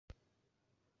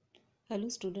Hello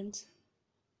students,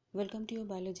 welcome to your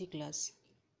biology class.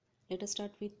 Let us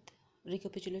start with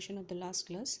recapitulation of the last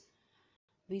class.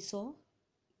 We saw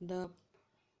the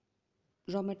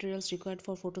raw materials required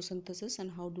for photosynthesis and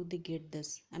how do they get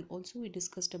this, and also we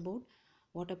discussed about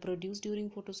what are produced during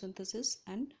photosynthesis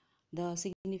and the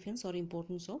significance or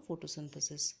importance of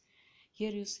photosynthesis.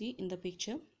 Here you see in the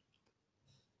picture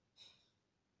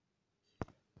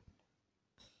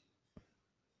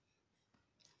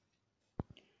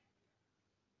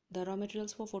the raw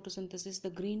materials for photosynthesis. The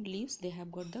green leaves, they have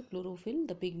got the chlorophyll,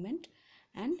 the pigment,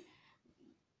 and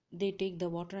they take the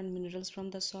water and minerals from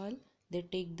the soil, they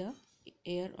take the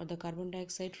air or the carbon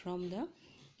dioxide from the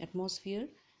atmosphere,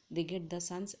 they get the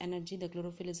sun's energy. The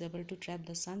chlorophyll is able to trap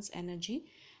the sun's energy,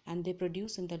 and they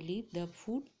produce in the leaf the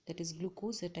food, that is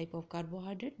glucose, a type of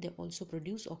carbohydrate. They also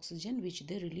produce oxygen, which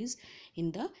they release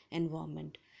in the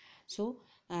environment. So,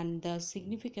 and the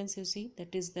significance, you see,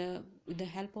 that is with the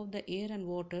help of the air and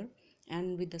water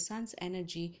and with the sun's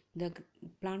energy, the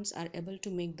plants are able to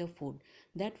make the food.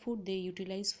 That food they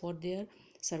utilize for their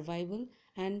survival,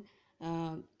 and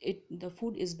the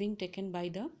food is being taken by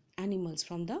the animals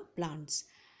from the plants,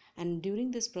 and during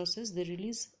this process they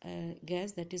release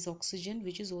gas, that is oxygen,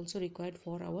 which is also required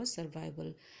for our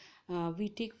survival. We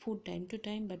take food time to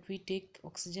time, but we take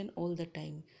oxygen all the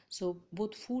time. So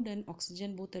both food and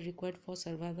oxygen both are required for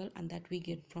survival, and that we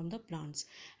get from the plants.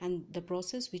 And the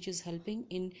process which is helping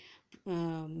in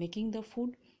making the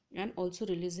food and also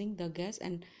releasing the gas,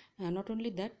 and not only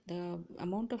that, the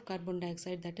amount of carbon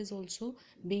dioxide, that is also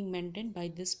being maintained by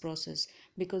this process,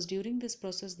 because during this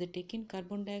process they take in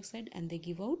carbon dioxide and they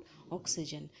give out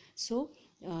oxygen. So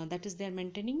that is, they are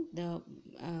maintaining the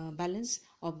balance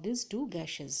of these two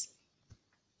gases.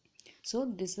 So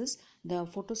this is the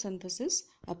photosynthesis,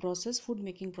 a process, food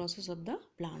making process of the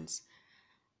plants.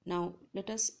 Now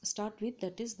let us start with,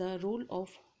 that is the role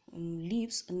of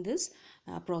leaves in this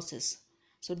process.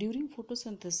 So during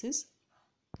photosynthesis,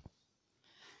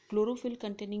 chlorophyll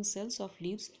containing cells of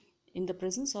leaves in the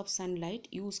presence of sunlight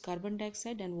use carbon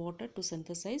dioxide and water to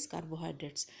synthesize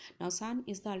carbohydrates. Now sun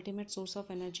is the ultimate source of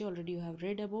energy, already you have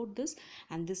read about this,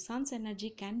 and this sun's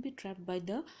energy can be trapped by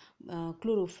the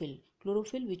chlorophyll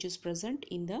which is present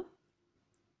in the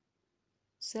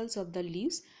cells of the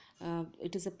leaves.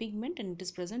 It is a pigment and it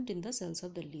is present in the cells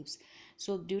of the leaves.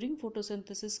 So during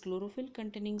photosynthesis, chlorophyll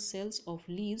containing cells of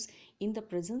leaves in the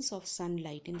presence of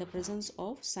sunlight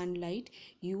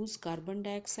use carbon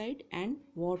dioxide and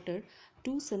water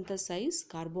to synthesize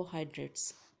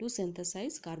carbohydrates.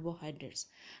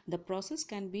 The process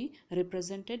can be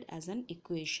represented as an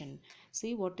equation.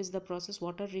 See, what is the process?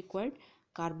 What are required?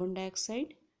 Carbon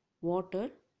dioxide,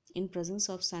 water. In presence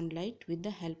of sunlight, with the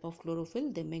help of chlorophyll,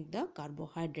 they make the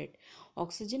carbohydrate.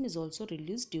 Oxygen is also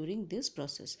released during this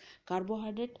process.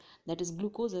 Carbohydrate, that is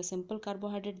glucose, a simple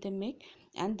carbohydrate they make,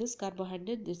 and this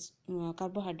carbohydrate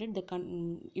they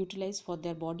can utilize for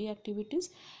their body activities,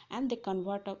 and they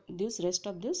convert this rest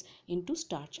of this into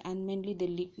starch, and mainly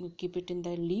they keep it in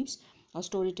their leaves or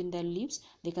store it in their leaves.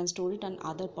 They can store it on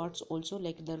other parts also,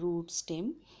 like the root,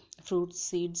 stem, fruits,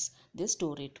 seeds, they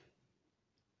store it.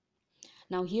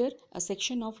 Now here a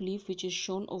section of leaf which is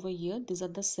shown over here. These are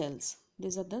the cells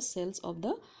of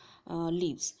the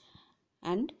leaves,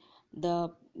 and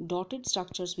the dotted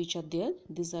structures which are there,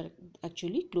 these are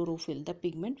actually chlorophyll, the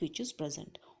pigment which is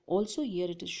present. Also here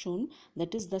it is shown,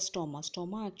 that is the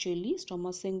stoma actually,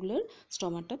 stoma singular,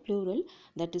 stomata plural,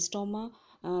 that is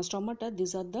stomata.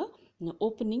 These are the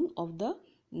opening of the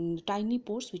tiny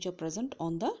pores which are present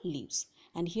on the leaves.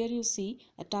 And here you see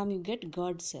a term you get,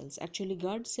 guard cells. Actually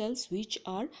guard cells which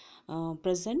are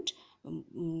present,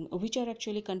 which are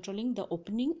actually controlling the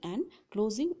opening and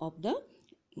closing of the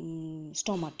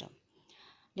stomata.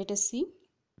 Let us see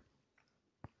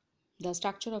the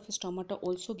structure of a stomata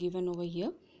also given over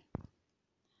here.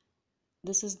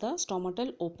 This is the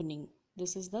stomatal opening.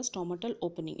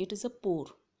 It is a pore,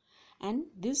 and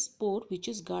this pore which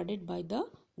is guarded by the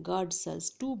guard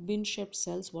cells, two bean shaped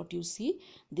cells, what you see,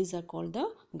 these are called the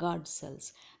guard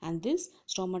cells. And this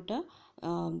stomata,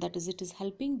 that is, it is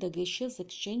helping the gaseous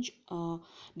exchange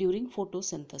during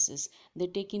photosynthesis. They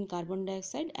take in carbon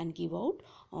dioxide and give out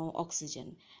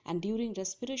oxygen. And during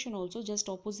respiration also, just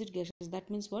opposite gases. That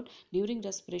means what? During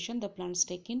respiration the plants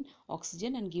take in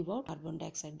oxygen and give out carbon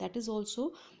dioxide. That is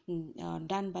also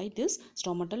done by this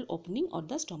stomatal opening or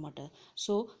the stomata.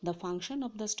 So the function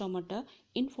of the stomata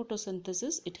in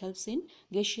photosynthesis, it helps in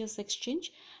gaseous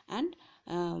exchange, and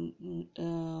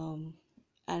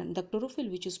and the chlorophyll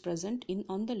which is present in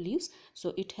on the leaves,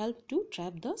 so it helps to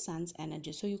trap the sun's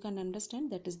energy. So you can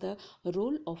understand that is the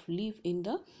role of leaf in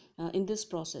the in this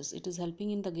process. It is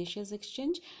helping in the gaseous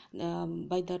exchange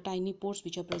by the tiny pores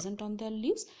which are present on their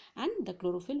leaves, and the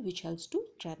chlorophyll which helps to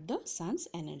trap the sun's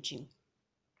energy.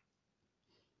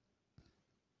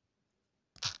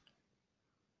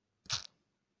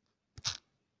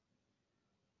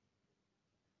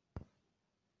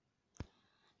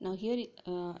 Now here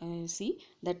see,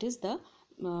 that is the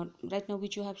right now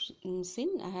which you have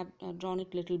seen, I have drawn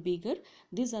it little bigger.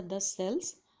 These are the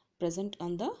cells present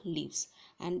on the leaves,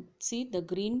 and see the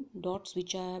green dots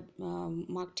which I have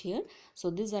marked here.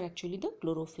 So these are actually the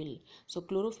chlorophyll. So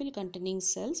chlorophyll containing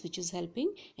cells which is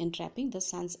helping in trapping the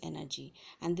sun's energy.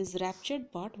 And this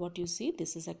ruptured part, what you see,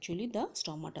 this is actually the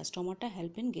stomata. Stomata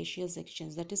help in gaseous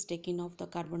exchange, that is taking off the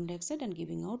carbon dioxide and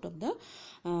giving out of the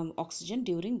oxygen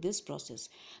during this process.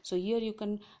 So here you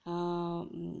can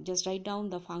just write down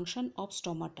the function of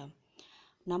stomata.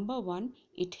 Number 1,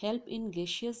 it helps in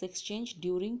gaseous exchange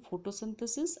during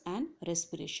photosynthesis and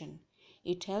respiration.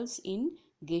 It helps in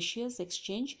gaseous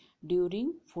exchange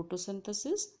during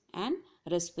photosynthesis and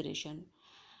respiration.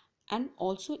 And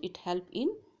also it helps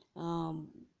in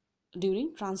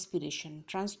during transpiration.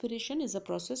 Transpiration is a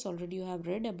process already you have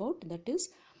read about, that is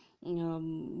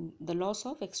the loss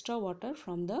of extra water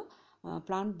from the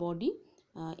plant body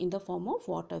in the form of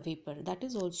water vapor, that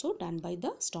is also done by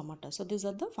the stomata. So these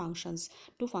are the functions,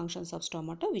 two functions of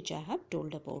stomata which I have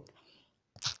told about.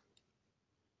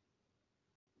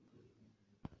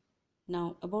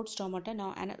 Now about stomata,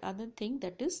 now another thing,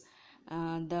 that is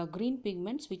the green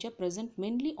pigments which are present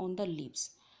mainly on the leaves.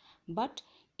 But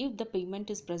if the pigment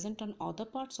is present on other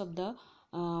parts of the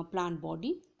plant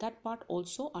body, that part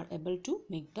also are able to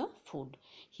make the food.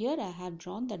 Here I have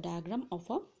drawn the diagram of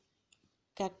a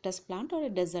cactus plant or a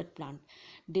desert plant.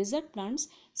 Desert plants,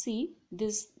 see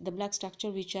this, the black structure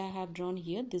which I have drawn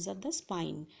here, these are the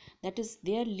spine, that is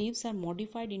their leaves are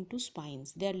modified into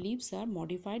spines. Their leaves are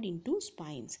modified into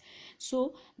spines.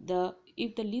 So the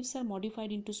if the leaves are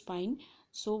modified into spine,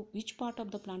 so which part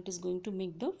of the plant is going to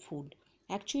make the food?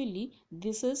 Actually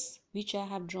this is which I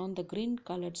have drawn the green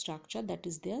colored structure, that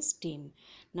is their stem.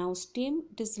 Now stem,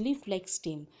 it is leaf like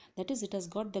stem, that is it has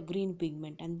got the green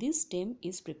pigment, and this stem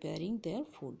is preparing their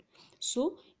food.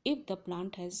 So if the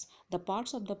plant has the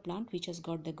parts of the plant which has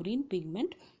got the green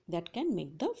pigment, that can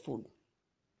make the food.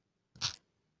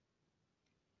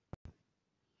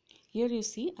 Here you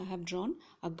see I have drawn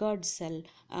a guard cell,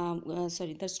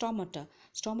 the stomata.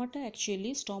 Stomata,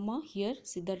 actually stoma, here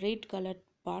see the red colored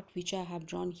part which I have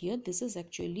drawn here, this is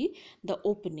actually the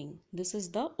opening. This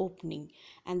is the opening,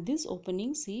 and this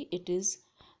opening, see, it is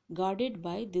guarded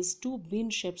by this two bean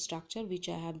shaped structure which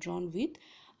I have drawn with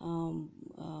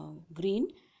green,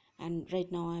 and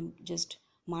right now I am just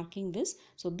marking this.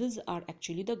 So these are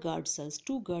actually the guard cells,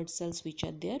 two guard cells which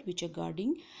are there, which are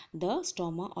guarding the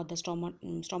stoma or the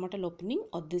stomatal opening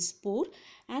or this pore,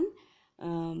 and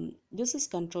this is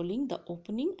controlling the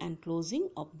opening and closing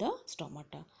of the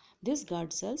stomata. These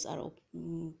guard cells are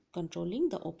controlling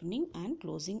the opening and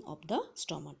closing of the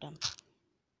stomata.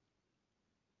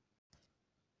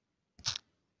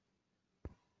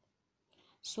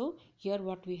 So here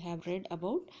what we have read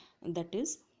about, that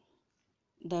is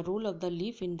the role of the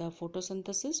leaf in the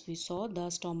photosynthesis. We saw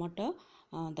the stomata,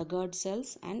 the guard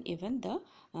cells, and even the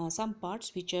some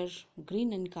parts which are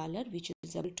green in color, which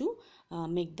is able to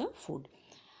make the food.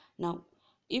 Now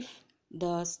if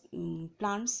the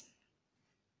plants,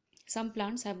 some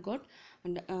plants have got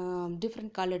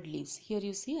different colored leaves. Here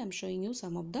you see I am showing you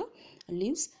some of the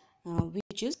leaves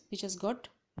which has got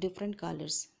different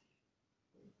colors.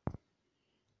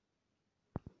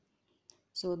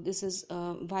 So this is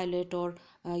violet or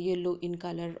yellow in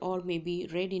color, or maybe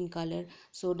red in color.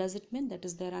 So does it mean that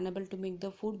is they are unable to make the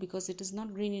food because it is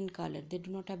not green in color? They do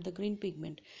not have the green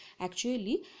pigment.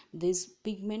 Actually this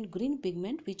pigment, green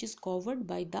pigment, which is covered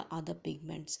by the other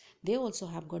pigments, they also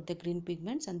have got the green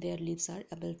pigments, and their leaves are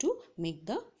able to make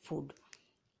the food.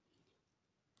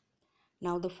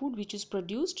 Now the food which is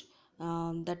produced,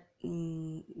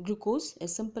 glucose, a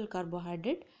simple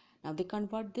carbohydrate. Now they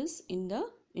convert this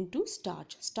into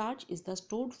starch. Starch is the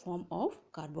stored form of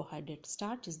carbohydrate.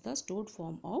 Starch is the stored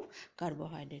form of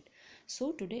carbohydrate.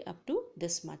 So today up to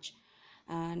this much.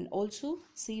 And also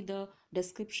see the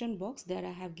description box, there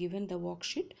I have given the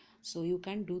worksheet, so you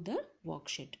can do the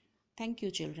worksheet. Thank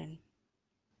you children.